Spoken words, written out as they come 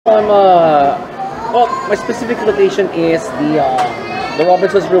from well, my specific location is the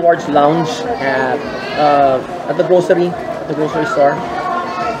Robinson's Rewards Lounge at the grocery store.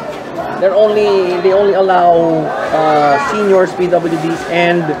 They only allow seniors, PWDs,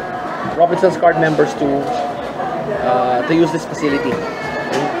 and Robinson's card members to use this facility.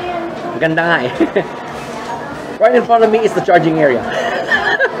 Ganda nga eh. Right in front of me is the charging area.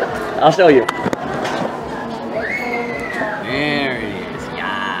 I'll show you. There it is.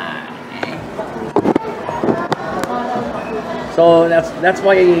 Yeah. So that's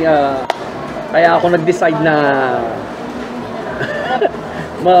why kaya ako nag-decide na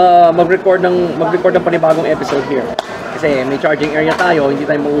mag-record ng panibagong episode here. Kasi may charging area tayo, hindi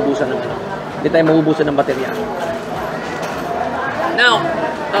tayo mauubusan ng baterya. Now,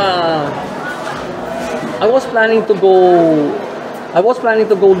 I was planning to go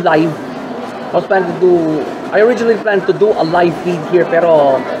live. I originally planned to do a live feed here,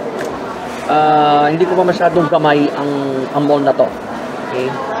 pero hindi ko pa masyadong gamay ang mall na to. Okay?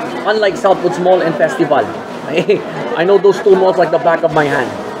 Unlike Southwoods Mall and Festival. I know those two malls like the back of my hand.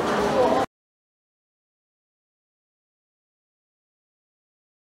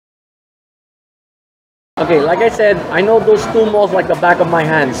 Okay, like I said, I know those two malls like the back of my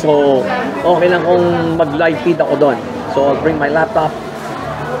hand. So, okay lang kung mag-live feed ako doon. So, I'll bring my laptop,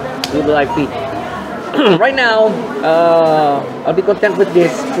 do the live feed. Right now, I'll be content with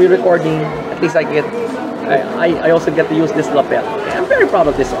this pre-recording. At least I also get to use this lapel. I'm very proud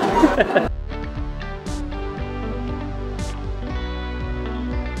of this one.